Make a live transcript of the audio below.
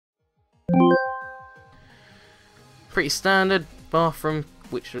Pretty standard bathroom,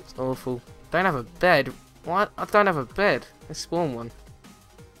 which looks awful. Don't have a bed. What? I don't have a bed. Let's spawn one.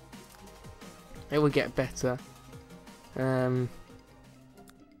 It will get better. That's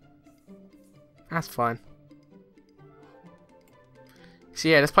fine. So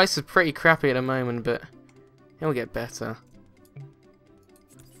yeah, this place is pretty crappy at the moment, but it will get better.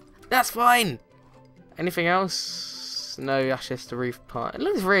 That's fine! Anything else? No, that's just the roof part. It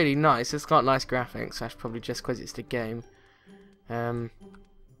looks really nice. It's got nice graphics. That's probably just because it's the game.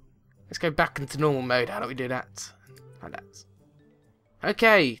 Let's go back into normal mode. How do we do that? Like that.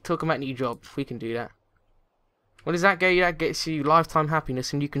 Okay, talking about new job. We can do that. What does that get you? That gets you lifetime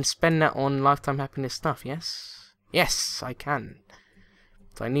happiness, and you can spend that on lifetime happiness stuff, yes? Yes, I can.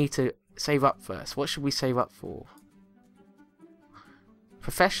 So I need to save up first. What should we save up for?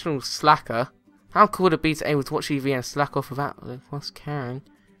 Professional slacker. How cool would it be to able to watch TV and slack off without us caring?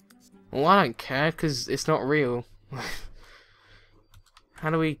 Well, I don't care, because it's not real. How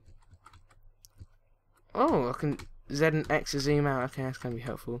do we... Oh, I can Z and X to zoom out. Okay, that's going to be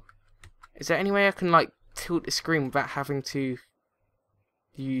helpful. Is there any way I can, like, tilt the screen without having to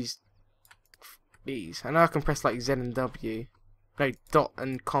use these? I know I can press, like, Z and W. No, dot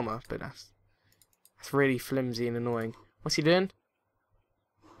and comma, but that's really flimsy and annoying. What's he doing?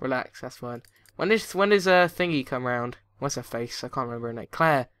 Relax, that's fine. When does thingy come round? What's her face? I can't remember her name.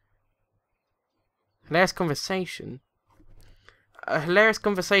 Claire. Hilarious conversation. A hilarious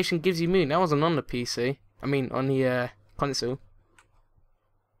conversation gives you moon. That wasn't on the PC. I mean, on the console.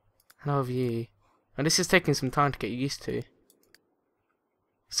 Hello, you. And this is taking some time to get used to.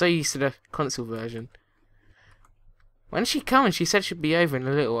 So used to the console version. When's she coming? She said she'd be over in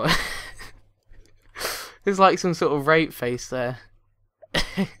a little while. There's like some sort of rape face there.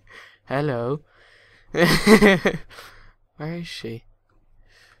 Hello. Where is she?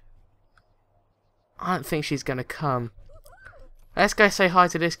 I don't think she's gonna come. Let's go say hi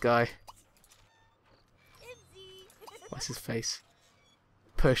to this guy. What's his face?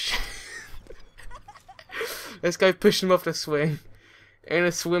 Push. Let's go push him off the swing. In a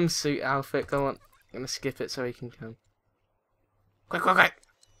swimsuit outfit. Come on. I'm gonna skip it so he can come. Quick, quick, quick!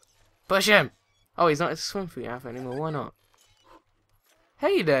 Push him! Oh, he's not in a swimsuit outfit anymore. Why not?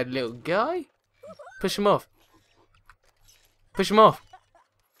 Hey there, little guy. Push him off. Push him off.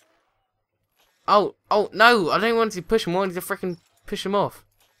 Oh, no! I don't want to push him. I wanted to freaking push him off.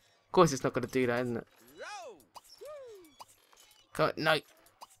 Of course, it's not going to do that, isn't it? Come on,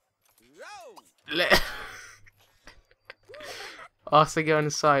 no. Ask to go on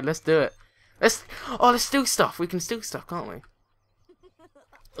the side. Let's do it. Let's steal stuff. We can steal stuff, can't we?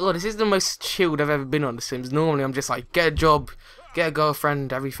 Oh, this is the most chilled I've ever been on The Sims. Normally, I'm just like, get a job, get a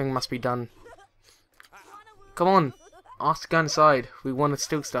girlfriend, everything must be done. Come on. Ask to go inside. We want to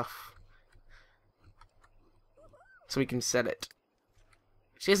steal stuff. So we can sell it.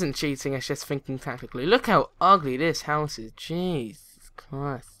 She isn't cheating, it's just thinking tactically. Look how ugly this house is. Jeez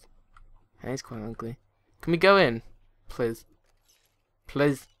Christ. That is quite ugly. Can we go in? Please.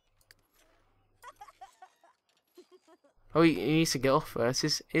 Please. Oh, he needs to get off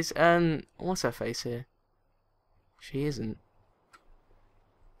first. What's her face here? She isn't.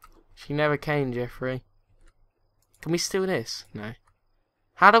 She never came, Jeffrey. Can we steal this? No.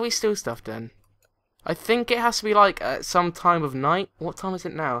 How do we steal stuff then? I think it has to be like at some time of night. What time is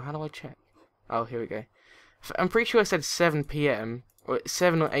it now? How do I check? Oh, here we go. I'm pretty sure I said 7 PM, or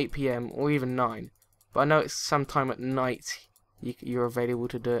 7 or 8 PM, or even 9. But I know it's sometime at night you're available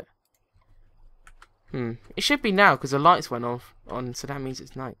to do it. It should be now because the lights went off on, so that means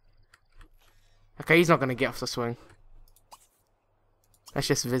it's night. Okay, he's not going to get off the swing. Let's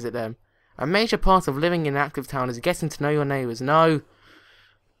just visit them. A major part of living in an active town is getting to know your neighbours. No,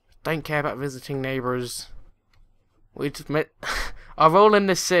 don't care about visiting neighbours. Our role in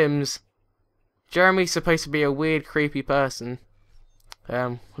The Sims. Jeremy's supposed to be a weird, creepy person.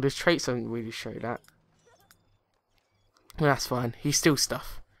 Well, his traits don't really show that. Well, that's fine. He steals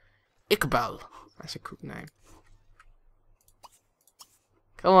stuff. Iqbal. That's a cool name.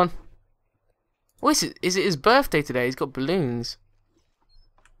 Come on. What is it? Is it his birthday today? He's got balloons.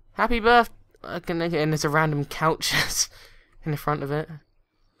 Happy birthday. And there's a random couch in the front of it.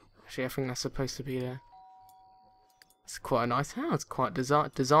 Actually, I think that's supposed to be there. It's quite a nice house. It's quite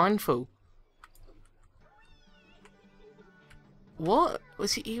designful. What?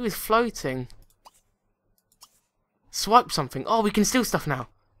 Was he was floating. Swipe something. Oh, we can steal stuff now.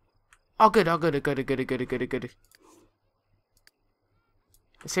 Oh, good, oh, good, good, good, good, good, good.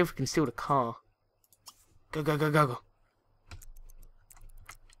 Let's see if we can steal the car. Go, go, go, go, go.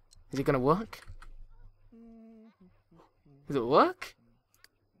 Is it gonna work? Does it work?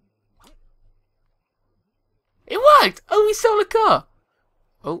 It worked! Oh, we stole a car!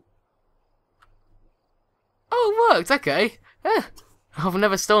 Oh. Oh, it worked, okay. Yeah. I've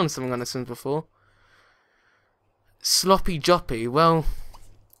never stolen something on this one before. Sloppy Joppy, well,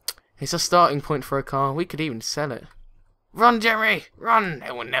 it's a starting point for a car. We could even sell it. Run, Jerry! Run!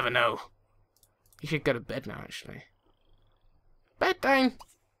 They will never know. You should go to bed now, actually. Bedtime!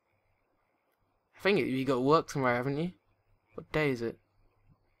 I think you got work tomorrow, haven't you? What day is it?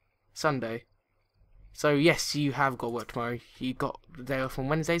 Sunday. So, yes, you have got work tomorrow. You got the day off on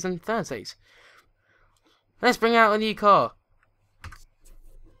Wednesdays and Thursdays. Let's bring out a new car.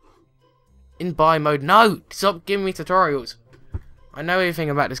 In buy mode. No! Stop giving me tutorials. I know everything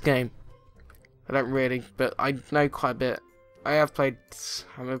about this game. I don't really, but I know quite a bit. I have played...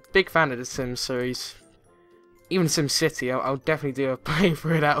 I'm a big fan of the Sims series. Even SimCity. I'll definitely do a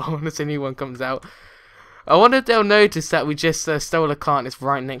playthrough of that one as a new one comes out. I wonder if they'll notice that we just stole a car and it's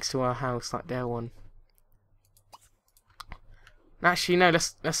right next to our house, like their one. Actually, no,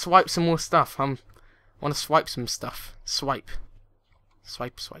 let's swipe some more stuff. I want to swipe some stuff. Swipe.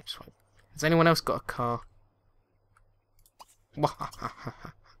 Swipe, swipe, swipe. Has anyone else got a car?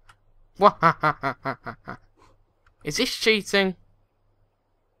 Is this cheating?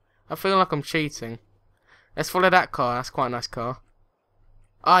 I feel like I'm cheating. Let's follow that car. That's quite a nice car.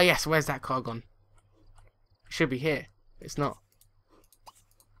 Ah, yes. Where's that car gone? It should be here. It's not.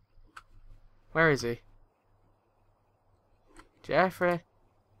 Where is he? Jeffrey.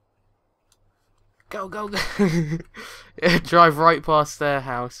 Go, go, go. Yeah, drive right past their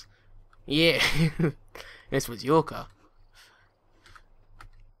house. Yeah. This was your car.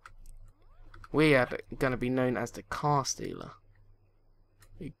 We are going to be known as the car stealer.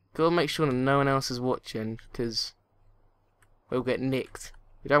 We got to make sure that no one else is watching, because we'll get nicked.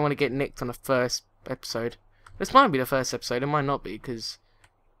 We don't want to get nicked on the first episode. This might be the first episode. It might not be, because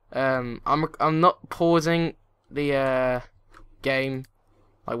I'm not pausing the game.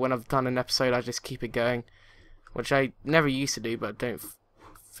 Like when I've done an episode, I just keep it going, which I never used to do, but I don't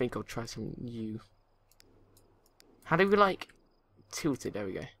think I'll try something new. How do we like tilt it? There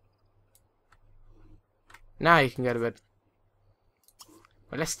we go. Now you can go to bed.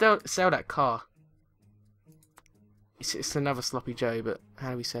 Well, let's sell that car. It's another sloppy Joe, but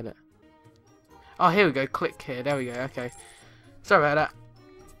how do we sell it? Oh, here we go. Click here. There we go. Okay. Sorry about that.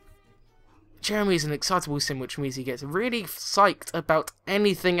 Jeremy is an excitable sim, which means he gets really psyched about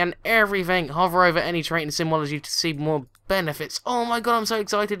anything and everything. Hover over any trait in Simology to see more benefits. Oh my god, I'm so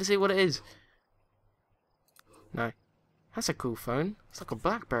excited to see what it is. No. That's a cool phone. It's like a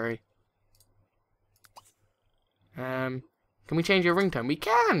BlackBerry. Can we change your ringtone? We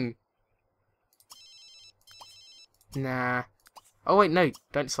can! Nah. Oh wait, no,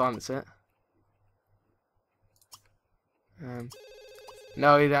 don't silence it.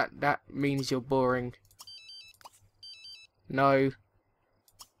 No, that means you're boring. No.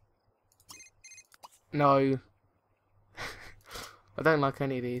 No. I don't like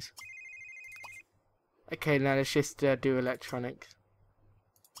any of these. Okay, now let's just do electronics.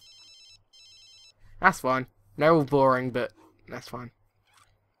 That's fine. They're all boring, but that's fine.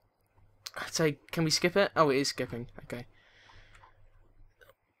 So, can we skip it? Oh, it is skipping. Okay.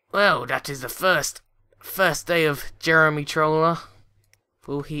 Well, that is the first day of Jeremy Troller.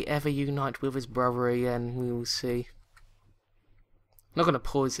 Will he ever unite with his brother again? We will see. I'm not going to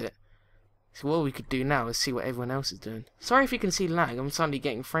pause it. So what we could do now is see what everyone else is doing. Sorry if you can see lag. I'm suddenly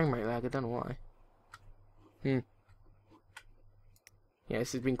getting frame rate lag. I don't know why. Yeah,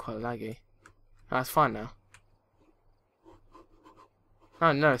 this has been quite laggy. Oh, it's fine now.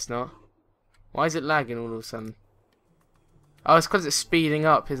 Oh, no, it's not. Why is it lagging all of a sudden? Oh, it's because it's speeding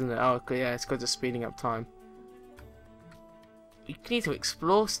up, isn't it? Oh, okay, yeah, it's because it's speeding up time. You need to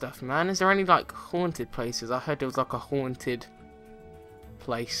explore stuff, man. Is there any, like, haunted places? I heard there was, like, a haunted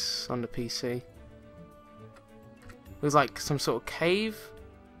place on the PC. It was, like, some sort of cave?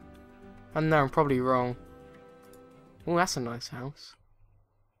 I don't know, I'm probably wrong. Oh, that's a nice house.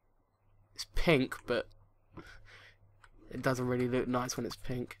 It's pink, but it doesn't really look nice when it's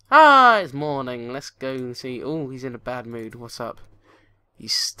pink. Ah, it's morning. Let's go and see. Oh, he's in a bad mood. What's up?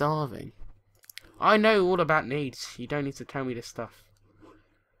 He's starving. I know all about needs. You don't need to tell me this stuff.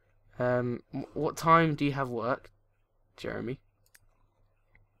 What time do you have work, Jeremy?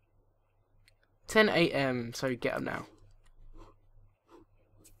 10 AM, so get up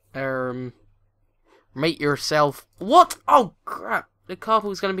now. Mate yourself. What? Oh, crap. The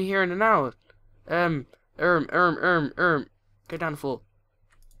carpool's gonna be here in an hour. Go down the floor.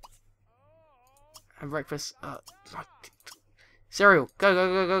 Have breakfast. Cereal. Go,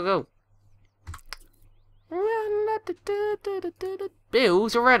 go, go, go, go.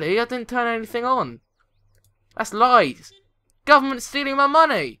 Bills already? I didn't turn anything on. That's lies. Government's stealing my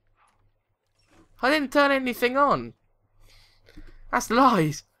money. I didn't turn anything on. That's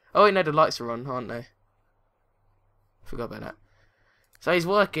lies. Oh wait, no, the lights are on, aren't they? Forgot about that. So he's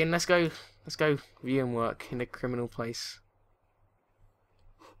working. Let's go view him work in a criminal place.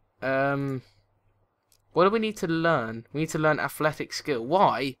 What do we need to learn? We need to learn athletic skill.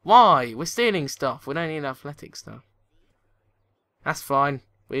 Why? Why? We're stealing stuff. We don't need athletic stuff. That's fine.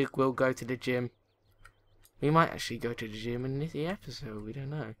 We'll go to the gym. We might actually go to the gym in this episode. We don't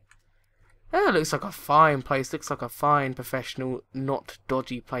know. Oh, it looks like a fine place. Looks like a fine, professional, not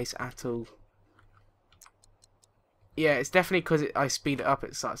dodgy place at all. Yeah, it's definitely because I speed it up,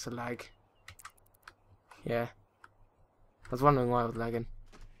 it starts to lag. Yeah. I was wondering why I was lagging.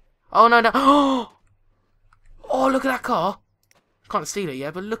 Oh, no, no. Oh, look at that car. Can't steal it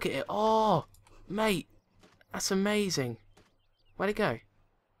yet, but look at it. Oh, mate. That's amazing. Where'd it go?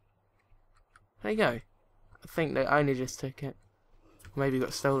 Where'd it go? I think they only just took it. Maybe it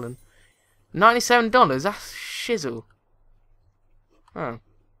got stolen. $97? That's shizzle. Oh.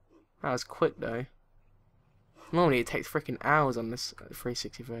 That was quick, though. Normally it takes freaking hours on this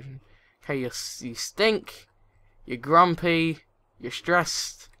 360 version. Okay, you stink. You're grumpy. You're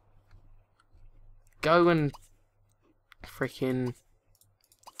stressed. Go and freaking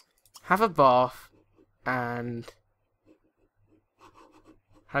have a bath and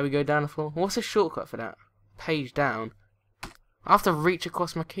how do we go down the floor? What's a shortcut for that? Page down. I have to reach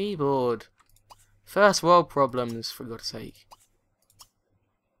across my keyboard. First world problems, for God's sake.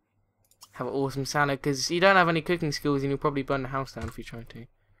 Have an awesome salad because you don't have any cooking skills and you'll probably burn the house down if you try to.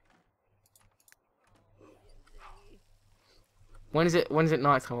 When is it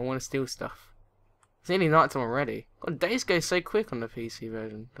night time? I want to steal stuff. It's nearly night time already. God, days go so quick on the PC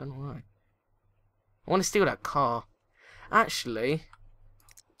version. Don't know why. I want to steal that car. Actually,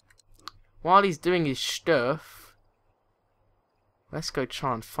 while he's doing his stuff, let's go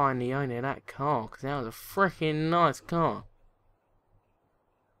try and find the owner of that car because that was a freaking nice car.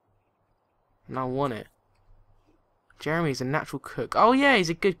 And I want it. Jeremy's a natural cook. Oh yeah, he's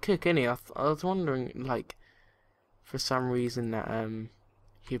a good cook, isn't he? I was wondering, like, for some reason that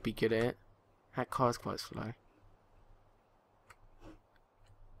he'd be good at it. That car's quite slow.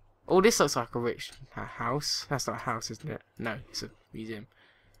 Oh, this looks like a rich house. That's not a house, isn't it? No, it's a museum.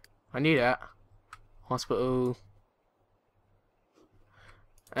 I knew that. Hospital.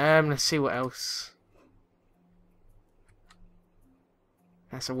 Let's see what else.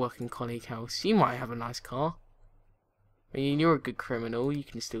 That's a working colleague house. You might have a nice car. I mean, you're a good criminal. You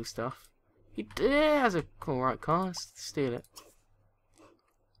can steal stuff. He has a alright car. Let's steal it.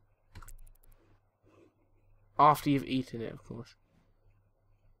 After you've eaten it, of course.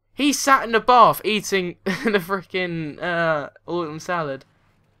 He sat in the bath eating the freaking autumn salad.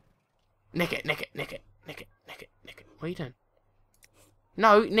 Nick it, nick it, nick it, nick it, nick it, nick it. What are you doing?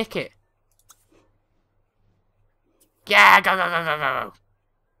 No, nick it. Yeah, go, go, go, go, go,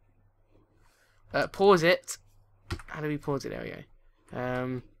 go. Pause it. How do we pause it? There we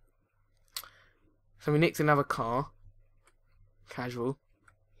go. So we nicked another car. Casual.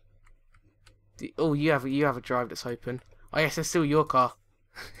 Oh, you have a drive that's open. Oh yes, that's still your car.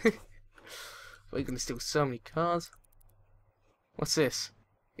 We're gonna steal so many cars. What's this?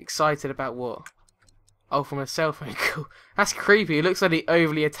 Excited about what? Oh, from a cell phone. Cool. That's creepy. It looks like the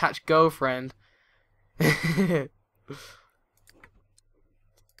overly attached girlfriend.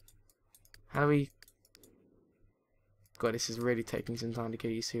 How do we? God, this is really taking some time to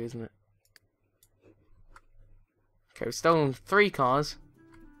get used to, isn't it? Okay, we've stolen 3 cars.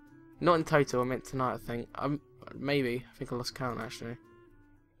 Not in total, I meant tonight, I think. Maybe. I think I lost count, actually.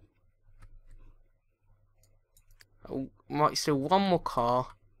 I might steal 1 more car.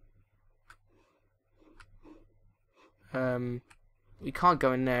 We can't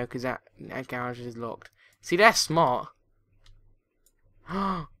go in there because that garage is locked. See, they're smart.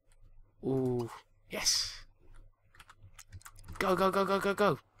 Ooh, yes. Go, go, go, go, go,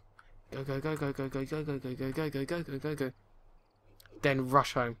 go. Go, go, go, go, go, go, go, go, go, go, go, go, go, go, go, go. Then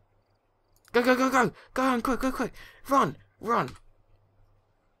rush home. Go, go, go, go! Go on, quick, quick, quick! Run! Run!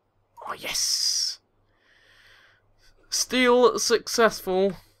 Oh, yes! Steal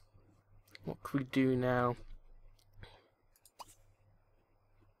successful. What can we do now?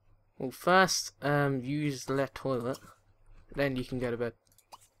 Well, first, use the left toilet. Then you can go to bed.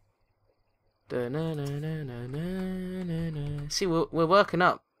 See, we're working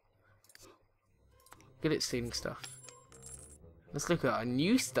up. Good at stealing stuff. Let's look at our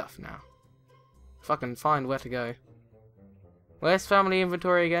new stuff now. If I can find where to go. Where's family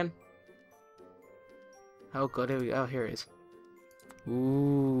inventory again? Oh god, here we go. Oh, here it is.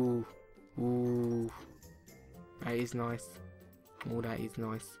 Ooh. Ooh. is nice. All that is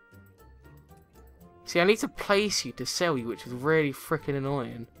nice. See, I need to place you to sell you, which is really freaking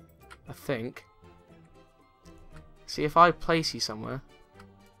annoying. I think. See, if I place you somewhere,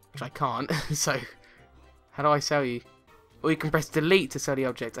 which I can't, so how do I sell you? Or you can press delete to sell the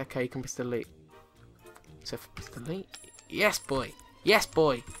object. Okay, you can press delete. So if I press delete, yes, boy, yes,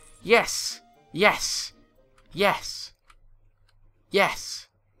 boy, yes, yes, yes, yes,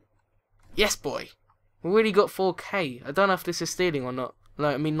 yes, boy. We already got 4K. I don't know if this is stealing or not. No,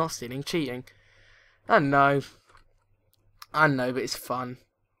 I mean not stealing, cheating. I know, but it's fun.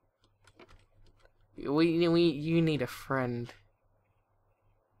 You need a friend.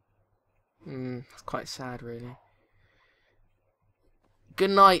 It's quite sad, really.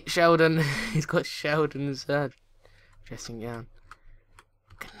 Good night, Sheldon. He's got Sheldon's dressing gown.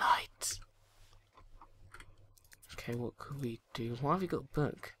 Good night. Okay, what could we do? Why have you got a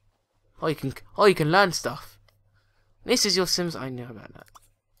book? Oh, you can learn stuff. This is your Sims. I know about that.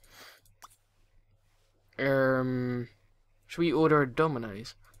 Should we order a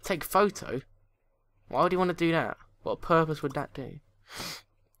Domino's? Take photo? Why would you want to do that? What purpose would that do?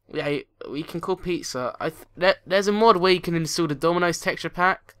 Yeah, we can call pizza. There's a mod where you can install the Domino's texture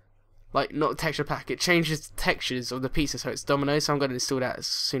pack. Like, not texture pack. It changes the textures of the pizza so it's Domino's. So I'm going to install that as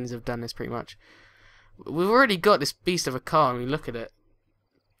soon as I've done this, pretty much. We've already got this beast of a car. I mean, look at it.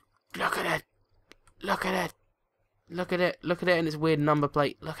 Look at it. Look at it. Look at it. Look at it and its weird number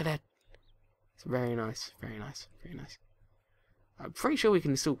plate. Look at it. It's very nice. Very nice. Very nice. I'm pretty sure we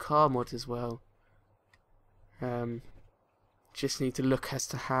can install car mods as well. Just need to look as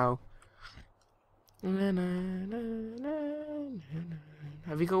to how.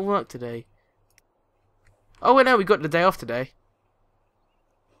 Have you got work today? Oh wait, no, we got the day off today.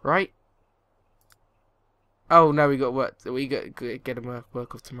 Right? Oh no, we got work. We get a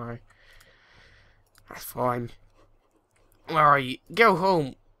work off tomorrow. That's fine. Where are you? Go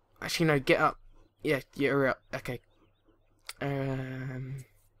home. Actually, no, get up. Yeah, you're up. Okay.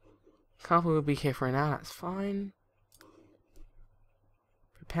 Couple will be here for an hour. That's fine.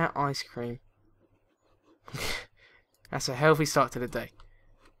 Prepare ice cream. That's a healthy start to the day.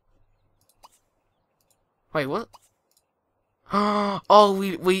 Wait, what? Oh,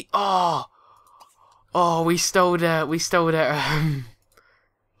 we stole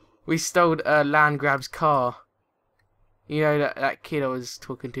Land Grab's car. You know that kid I was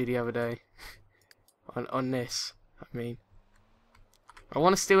talking to the other day. on this, I mean. I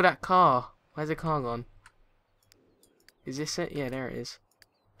want to steal that car. Where's the car gone? Is this it? Yeah, there it is.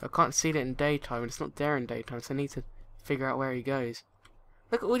 I can't see it in daytime, and it's not there in daytime, so I need to figure out where he goes.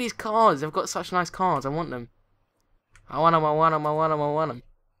 Look at all these cars. They've got such nice cars. I want them. I want them, I want them, I want them, I want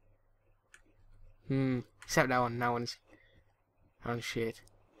them. Except that one. That one's shit.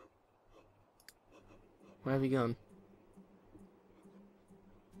 Where have he gone?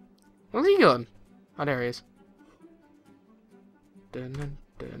 Where's he gone? Oh, there he is. So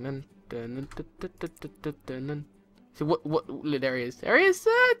what? There he is. There he is.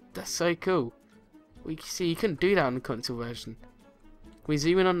 That's so cool. We see you couldn't do that on the console version. Can we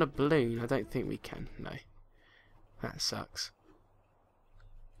zoom in on the balloon? I don't think we can. No, that sucks.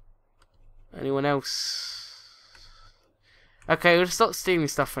 Anyone else? Okay, we'll stop stealing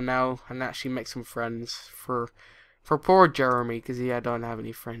stuff for now and actually make some friends for poor Jeremy, because he don't have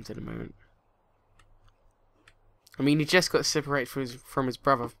any friends at the moment. I mean, he just got separated from his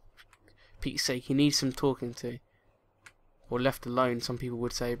brother. For Pete's sake, he needs some talking to, or left alone, some people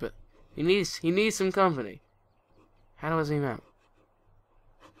would say, but he needs some company. How do I zoom out?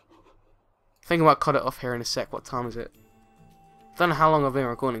 I think I might cut it off here in a sec. What time is it? Don't know how long I've been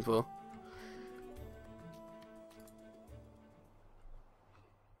recording for.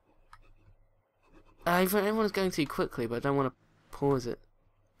 Everyone's going too quickly, but I don't want to pause it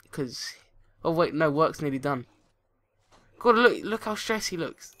because. Oh wait, no, work's nearly done. God, look how stressed he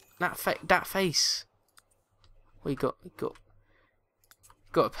looks. That face. We got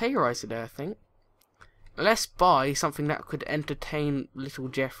a pay rise today, I think. Let's buy something that could entertain little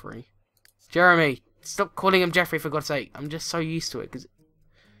Jeffrey. Jeremy, stop calling him Jeffrey, for God's sake. I'm just so used to it, because...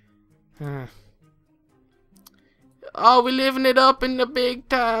 Oh, we're living it up in the big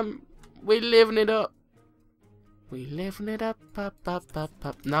time. We're living it up. We're living it up, up.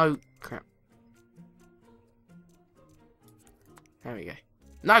 No, crap. There we go.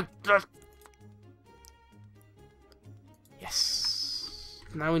 No! Yes.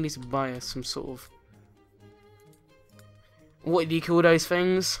 Now we need to buy us some sort of... What do you call those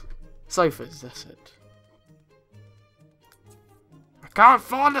things? Sofas, that's it. I can't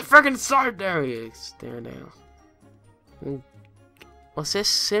find the friggin' sofa! There he is. There now. Ooh. What's this?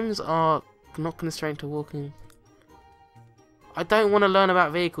 Sims are not constrained to walking. I don't want to learn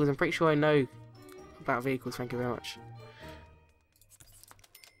about vehicles. I'm pretty sure I know about vehicles. Thank you very much.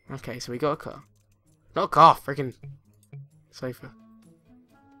 Okay, so we got a car. Not a car, freaking sofa.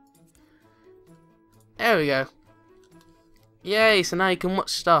 There we go. Yay, so now you can watch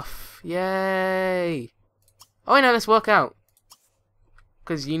stuff. Yay. Oh, wait, no, let's work out.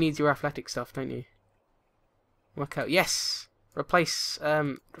 Because you need your athletic stuff, don't you? Work out. Yes! Replace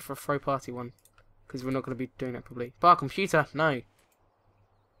for throw party one. Because we're not going to be doing that probably. Bar computer? No.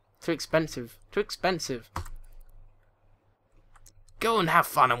 Too expensive. Too expensive. Go and have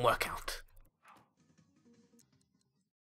fun and work out.